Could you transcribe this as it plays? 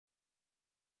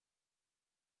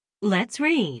Let's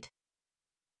read.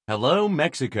 Hello,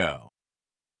 Mexico.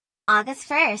 August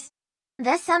 1st.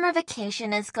 This summer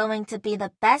vacation is going to be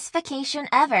the best vacation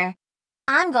ever.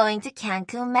 I'm going to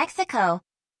Cancun, Mexico.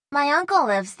 My uncle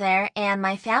lives there and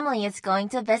my family is going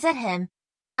to visit him.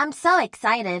 I'm so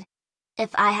excited.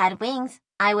 If I had wings,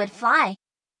 I would fly.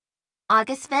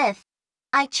 August 5th.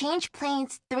 I changed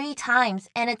planes 3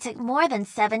 times and it took more than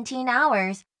 17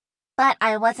 hours. But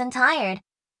I wasn't tired.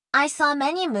 I saw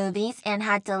many movies and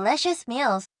had delicious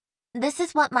meals. This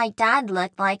is what my dad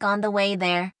looked like on the way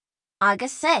there.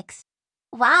 August 6th.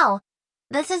 Wow,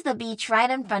 this is the beach right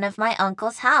in front of my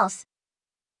uncle's house.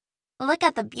 Look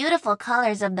at the beautiful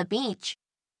colors of the beach.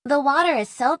 The water is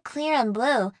so clear and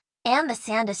blue, and the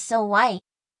sand is so white.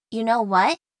 You know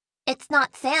what? It's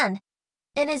not sand.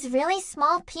 It is really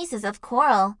small pieces of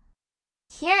coral.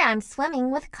 Here I'm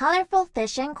swimming with colorful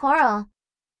fish and coral.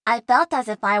 I felt as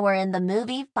if I were in the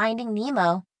movie Finding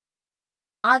Nemo.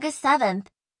 August 7th.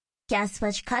 Guess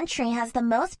which country has the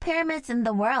most pyramids in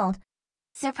the world?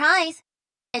 Surprise!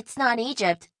 It's not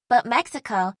Egypt, but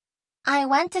Mexico. I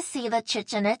went to see the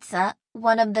Chichen Itza,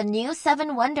 one of the new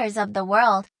 7 wonders of the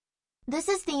world. This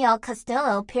is the El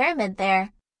Castillo pyramid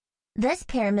there. This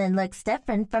pyramid looks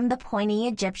different from the pointy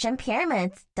Egyptian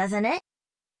pyramids, doesn't it?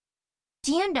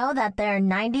 Do you know that there are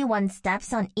 91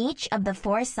 steps on each of the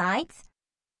 4 sides?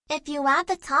 If you add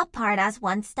the top part as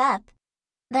 1 step,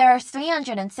 there are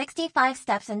 365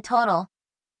 steps in total.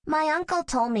 My uncle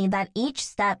told me that each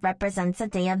step represents a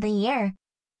day of the year.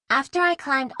 After I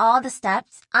climbed all the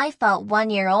steps, I felt 1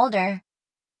 year older.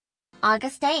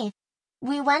 August 8th.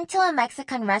 We went to a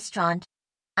Mexican restaurant.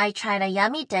 I tried a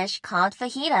yummy dish called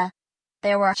fajita.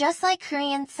 They were just like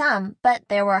Korean some, but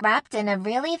they were wrapped in a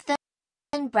really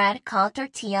thin bread called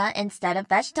tortilla instead of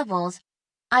vegetables.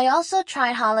 I also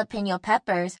tried jalapeno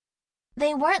peppers.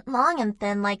 They weren't long and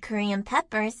thin like Korean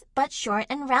peppers, but short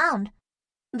and round.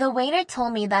 The waiter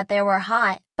told me that they were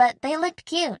hot, but they looked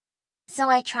cute. So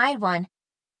I tried one.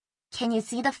 Can you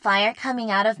see the fire coming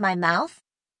out of my mouth?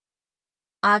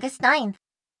 August 9th.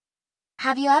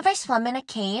 Have you ever swum in a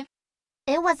cave?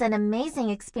 It was an amazing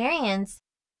experience.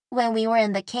 When we were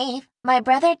in the cave, my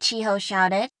brother Chiho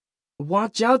shouted,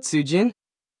 "Watch out, Sujin.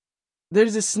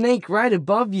 There's a snake right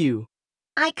above you."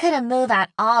 I couldn't move at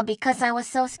all because I was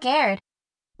so scared.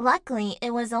 Luckily,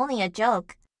 it was only a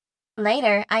joke.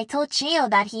 Later, I told Chiho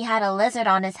that he had a lizard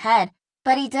on his head,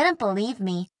 but he didn't believe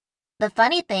me. The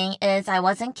funny thing is I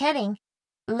wasn't kidding.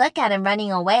 Look at him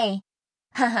running away.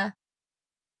 Haha.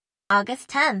 August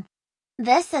 10th.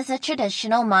 This is a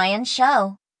traditional Mayan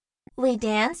show. We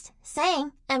danced,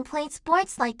 sang, and played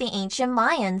sports like the ancient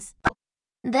Mayans.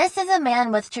 This is a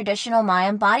man with traditional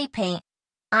Mayan body paint.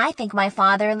 I think my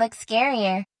father looks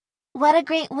scarier. What a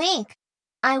great week!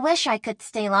 I wish I could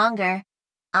stay longer.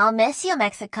 I'll miss you,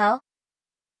 Mexico.